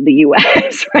parts of the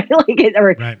US, right?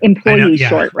 Or right. Employees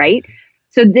short, right?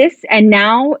 So and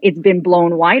now it's been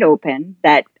blown wide open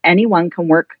that anyone can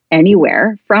work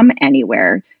anywhere from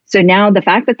anywhere. So now the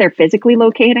fact that they're physically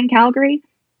located in Calgary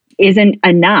isn't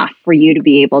enough for you to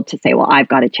be able to say, well, I've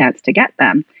got a chance to get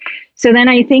them. So then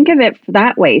I think of it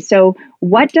that way. So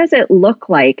what does it look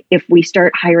like if we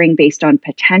start hiring based on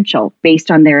potential,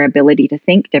 based on their ability to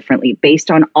think differently,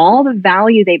 based on all the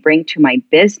value they bring to my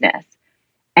business?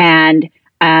 And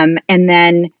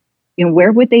then,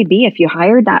 where would they be if you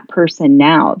hired that person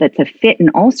now that's a fit in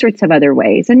all sorts of other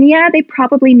ways? And yeah, they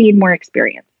probably need more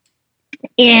experience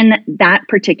in that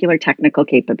particular technical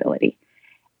capability.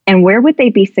 And where would they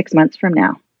be 6 months from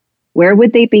now? Where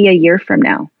would they be a year from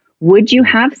now? Would you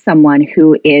have someone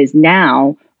who is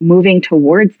now moving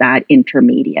towards that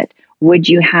intermediate? Would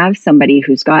you have somebody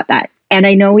who's got that? And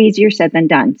I know easier said than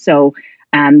done. So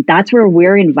that's where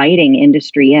we're inviting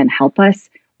industry in. Help us,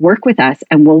 work with us,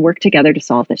 and we'll work together to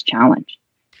solve this challenge.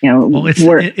 Well,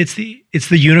 it's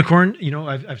the unicorn.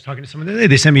 I was talking to someone the other day.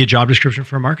 They sent me a job description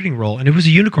for a marketing role, and it was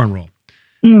a unicorn role.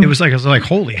 It was like, I was like,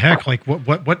 holy heck! Like,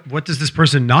 what does this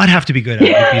person not have to be good at?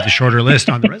 Would be the shorter list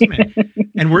on the resume.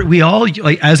 And we all,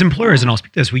 like, as employers, and I'll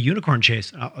speak to this, we unicorn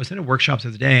chase. I was in a workshop the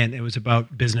other day, and it was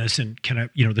about business and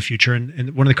the future.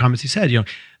 And one of the comments he said, your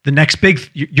next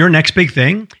big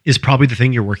thing is probably the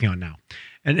thing you're working on now.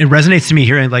 And it resonates to me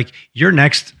here. And like your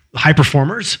next high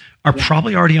performers are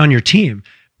probably already on your team,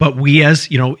 but we as,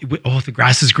 the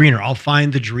grass is greener. I'll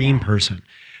find the dream person.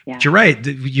 Yeah. But you're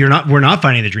right. We're not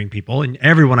finding the dream people. And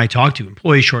everyone I talk to,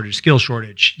 employee shortage, skill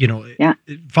shortage,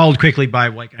 it followed quickly by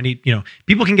like, I need,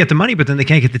 people can get the money, but then they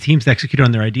can't get the teams to execute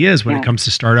on their ideas when it comes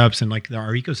to startups and like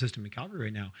our ecosystem in Calgary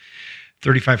right now.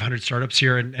 3,500 startups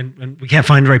here and we can't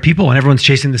find the right people and everyone's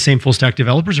chasing the same full stack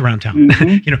developers around town.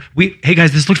 Mm-hmm. Hey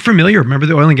guys, this looked familiar. Remember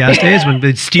the oil and gas days when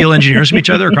they'd steal engineers from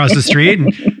each other across the street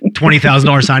and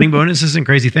 $20,000 signing bonuses and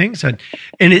crazy things. And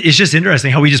it's just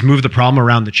interesting how we just move the problem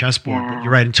around the chessboard. Yeah. But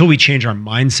you're right. Until we change our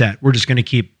mindset, we're just going to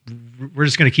keep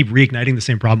reigniting the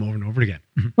same problem over and over again.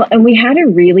 Well, and we had a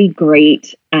really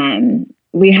great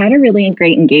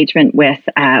engagement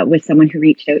with someone who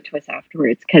reached out to us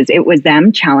afterwards because it was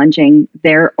them challenging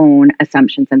their own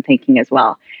assumptions and thinking as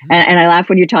well. Mm-hmm. And I laugh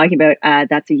when you're talking about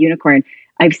that's a unicorn.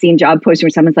 I've seen job postings where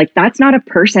someone's like, "That's not a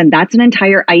person. That's an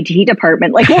entire IT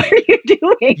department." Like, what are you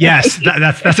doing? Yes,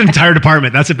 that's an entire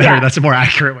department. That's a more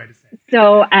accurate way to say it.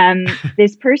 So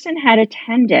this person had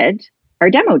attended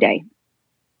our demo day.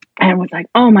 And was like,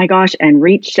 oh my gosh, and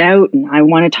reached out and I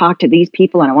want to talk to these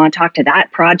people and I want to talk to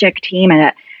that project team.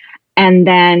 And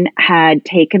then had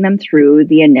taken them through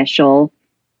the initial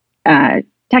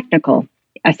technical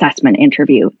assessment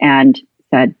interview and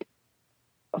said,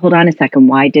 hold on a second,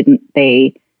 why didn't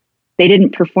they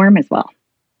didn't perform as well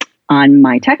on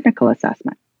my technical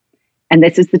assessment? And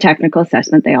this is the technical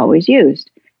assessment they always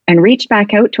used. And reached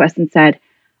back out to us and said,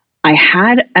 I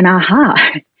had an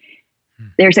aha.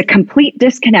 There's a complete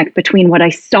disconnect between what I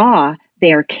saw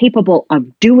they are capable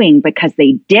of doing because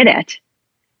they did it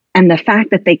and the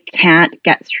fact that they can't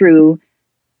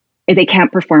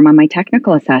perform on my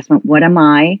technical assessment.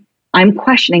 I'm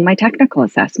questioning my technical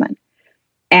assessment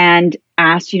and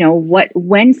asked,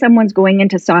 when someone's going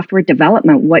into software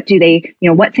development, what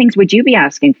things would you be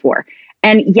asking for?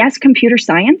 And yes, computer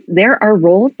science, there are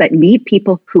roles that need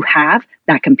people who have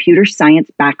that computer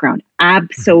science background.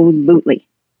 Absolutely.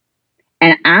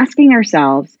 And asking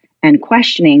ourselves and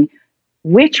questioning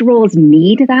which roles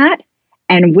need that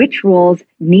and which roles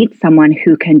need someone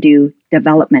who can do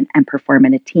development and perform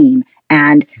in a team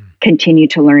and continue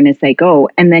to learn as they go.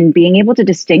 And then being able to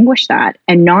distinguish that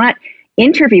and not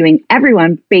interviewing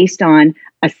everyone based on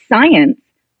a science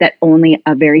that only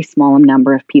a very small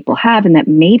number of people have and that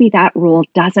maybe that role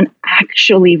doesn't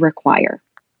actually require.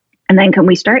 And then can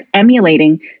we start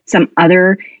emulating some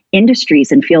other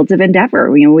industries and fields of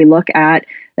endeavor? We look at,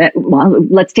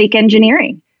 let's take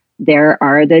engineering. There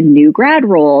are the new grad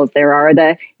roles. There are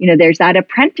there's that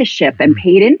apprenticeship and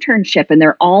paid internship, and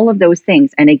there are all of those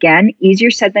things. And again,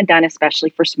 easier said than done, especially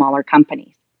for smaller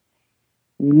companies.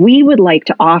 We would like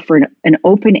to offer an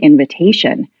open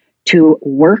invitation to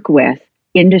work with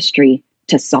industry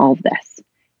to solve this.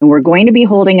 And we're going to be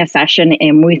holding a session,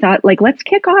 and we thought, let's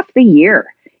kick off the year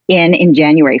in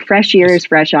January. Fresh ears,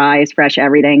 fresh eyes, fresh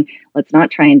everything. Let's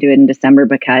not try and do it in December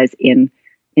because in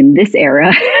this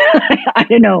era, I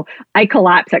don't know, I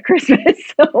collapse at Christmas.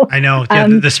 So I know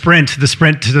the sprint to the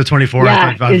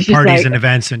 24th of parties and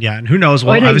events and who knows?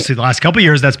 Well, obviously the last couple of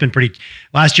years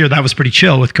last year that was pretty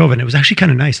chill with COVID. And it was actually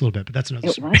kind of nice a little bit, but that's another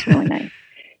story. It was really nice.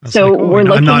 So we're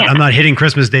looking I'm not hitting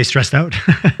Christmas Day stressed out.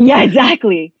 Yeah,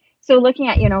 exactly. So looking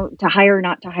at, to hire or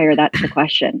not to hire, that's the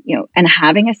question, and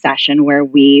having a session where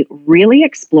we really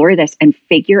explore this and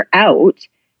figure out,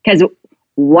 because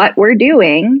what we're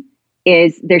doing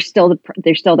is there's still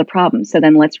the problem. So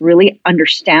then let's really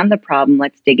understand the problem.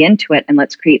 Let's dig into it and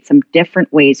let's create some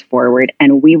different ways forward.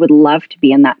 And we would love to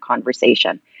be in that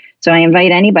conversation. So I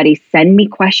invite anybody, send me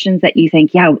questions that you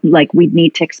think, we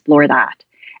need to explore that.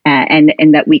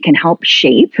 And that we can help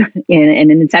shape in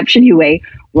an Inception-y way,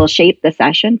 we'll shape the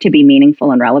session to be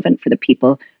meaningful and relevant for the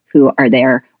people who are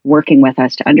there working with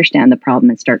us to understand the problem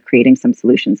and start creating some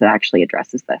solutions that actually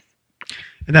addresses this.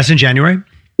 And that's in January?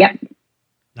 Yep.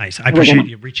 Nice. I appreciate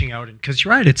you reaching out, and because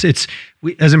you're right,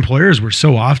 we as employers, we're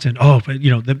so often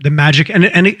the magic and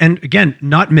again,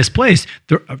 not misplaced.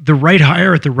 The right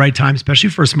hire at the right time,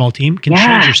 especially for a small team, can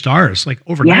change your stars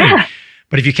overnight. Yeah.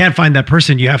 But if you can't find that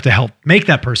person, you have to help make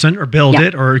that person or build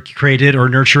it or create it or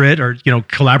nurture it or,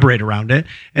 collaborate around it.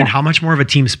 And how much more of a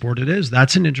team sport it is.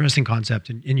 That's an interesting concept.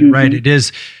 And you're right. It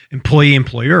is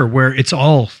employee-employer where it's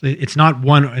not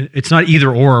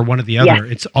either or one or the other.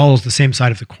 It's all the same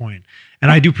side of the coin. And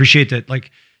I do appreciate that,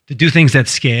 to do things that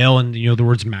scale and, the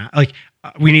words math,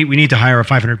 we need to hire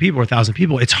 500 people or 1,000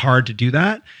 people. It's hard to do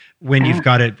that when you've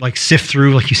got to sift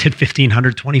through, like you said,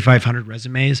 1,500, 2,500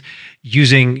 resumes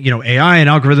using, AI and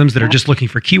algorithms that are just looking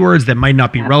for keywords that might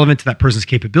not be relevant to that person's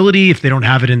capability if they don't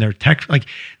have it in their tech.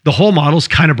 The whole model's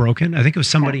kind of broken. I think it was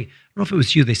somebody, don't know if it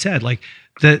was you, they said like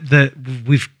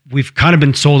we've kind of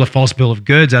been sold a false bill of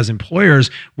goods as employers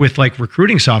with like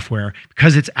recruiting software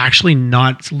because it's actually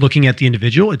not looking at the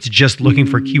individual. It's just looking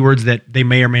for keywords that they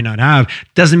may or may not have.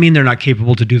 Doesn't mean they're not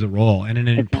capable to do the role. And in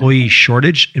an employee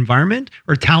shortage environment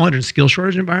or talent and skill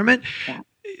shortage environment,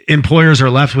 employers are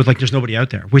left with like, there's nobody out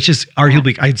there, which is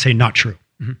arguably, I'd say, not true.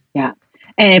 Yeah.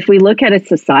 And if we look at a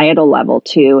societal level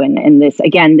too, and this,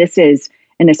 again, this is,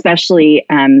 and especially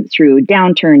through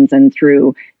downturns and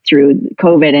through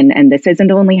COVID, and this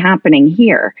isn't only happening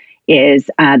here, is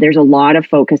there's a lot of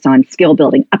focus on skill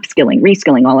building, upskilling,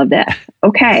 reskilling, all of this.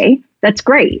 Okay, that's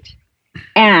great.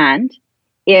 And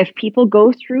if people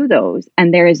go through those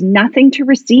and there is nothing to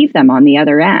receive them on the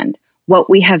other end, what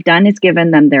we have done is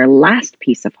given them their last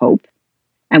piece of hope.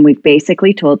 And we've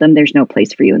basically told them there's no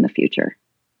place for you in the future.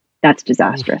 That's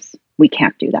disastrous. We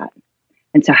can't do that.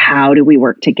 And so how do we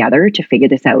work together to figure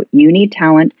this out? You need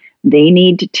talent. They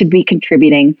need to be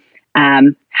contributing.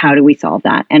 How do we solve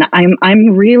that? And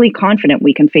I'm really confident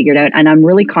we can figure it out. And I'm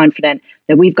really confident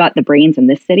that we've got the brains in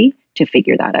this city to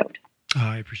figure that out. Oh,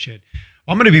 I appreciate it.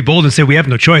 Well, I'm going to be bold and say we have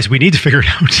no choice. We need to figure it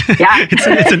out. Yeah.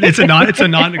 it's a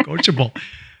non-negotiable.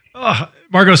 Oh,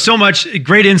 Margot, so much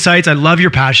great insights. I love your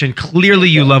passion. Clearly,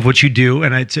 you love what you do,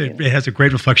 and it has a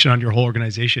great reflection on your whole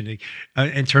organization.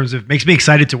 In terms of, makes me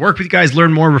excited to work with you guys,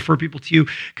 learn more, refer people to you,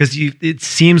 because it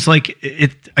seems like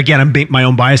it. Again, my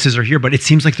own biases are here, but it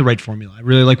seems like the right formula. I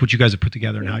really like what you guys have put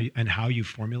together and how you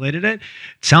formulated it.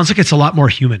 It sounds like it's a lot more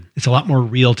human. It's a lot more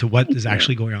real to what is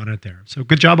actually going on out there. So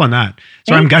good job on that.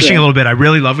 So I'm gushing a little bit. I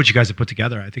really love what you guys have put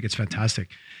together. I think it's fantastic.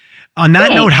 On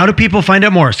that note, how do people find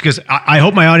out more? Because I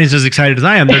hope my audience is as excited as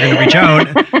I am. They're going to reach out.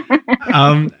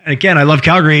 Again, I love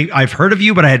Calgary. I've heard of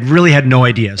you, but I had no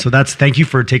idea. So thank you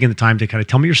for taking the time to kind of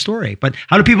tell me your story. But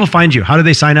how do people find you? How do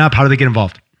they sign up? How do they get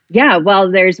involved? Yeah,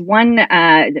 well, there's one,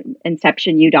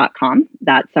 inceptionu.com.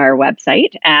 That's our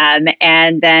website.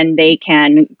 And then they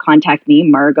can contact me,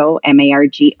 Margot,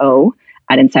 Margo,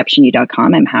 at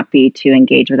inceptionu.com. I'm happy to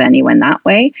engage with anyone that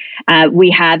way.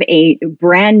 We have a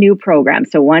brand new program.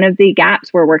 So one of the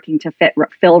gaps we're working to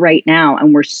fill right now,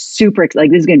 and we're super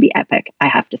excited. This is going to be epic, I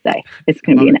have to say. It's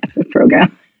going to be an epic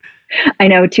program. I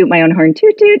know, toot my own horn,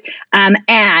 toot toot. Hey,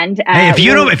 if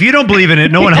you don't believe in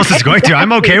it, no one else is going to.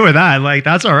 I'm okay with that. Like,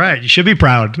 that's all right. You should be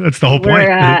proud. That's the whole point.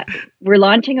 We're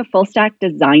launching a full stack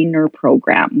designer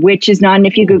program, which is not, and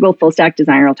if you Google full stack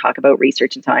designer, I'll talk about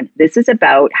research and so on. This is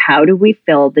about how do we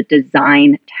fill the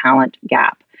design talent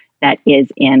gap that is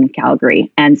in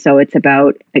Calgary. And so it's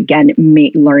about, again,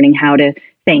 learning how to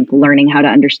think, learning how to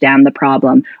understand the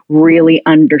problem, really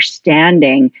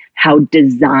understanding how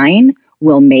design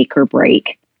will make or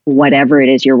break whatever it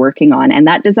is you're working on. And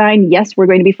that design, yes, we're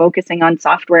going to be focusing on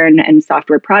software and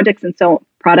software products and so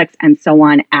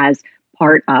on as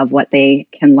part of what they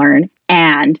can learn.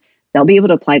 And they'll be able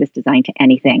to apply this design to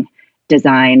anything.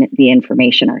 Design the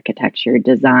information architecture,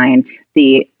 design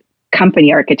the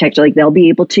company architecture. Like, they'll be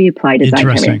able to apply design to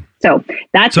everything. So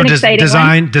that's an exciting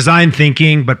one. Design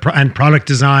thinking, and product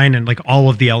design, and like all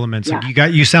of the elements. Yeah.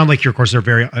 Like you sound like your courses are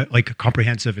very like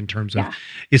comprehensive in terms of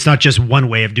it's not just one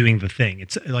way of doing the thing.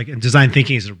 It's like, and design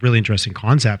thinking is a really interesting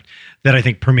concept that I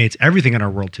think permeates everything in our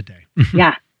world today.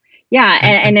 Yeah. Yeah,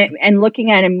 and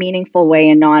looking at a meaningful way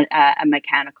and not a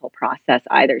mechanical process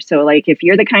either. So, like, if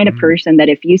you're the kind of person that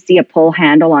if you see a pull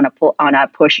handle on a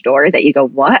push door that you go,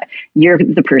 "What?" You're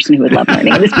the person who would love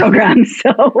learning this program.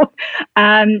 So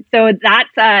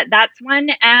that's one.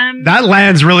 That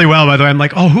lands really well, by the way. I'm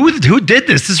like, oh, who did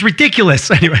this? This is ridiculous.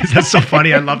 Anyways, that's so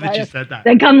funny. I love that you said that.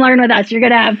 Then come learn with us. You're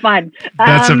gonna have fun.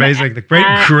 That's amazing.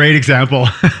 Great example.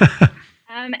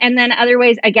 And then other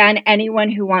ways, again,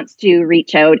 anyone who wants to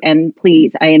reach out, and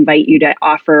please, I invite you to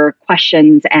offer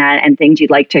questions and things you'd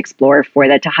like to explore for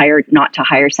the not to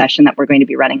hire session that we're going to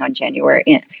be running on January.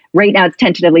 Right now, it's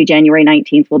tentatively January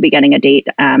 19th. We'll be getting a date,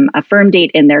 a firm date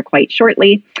in there quite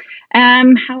shortly.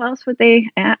 How else would they,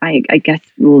 I guess,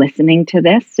 listening to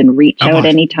this and reach out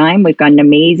anytime. We've got an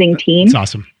amazing team. It's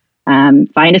awesome.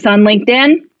 Find us on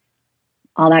LinkedIn,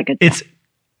 all that good stuff.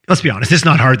 Let's be honest, it's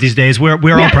not hard these days. We're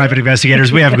all private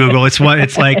investigators. We have Google. It's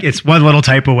one little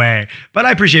type away. But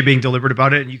I appreciate being deliberate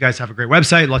about it. And you guys have a great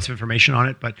website, lots of information on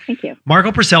it. But thank you.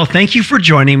 Margot Purcell, thank you for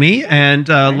joining me, and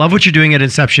love what you're doing at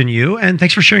Inception U. And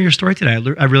thanks for sharing your story today.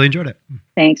 I really enjoyed it.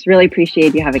 Thanks. Really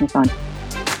appreciate you having us on.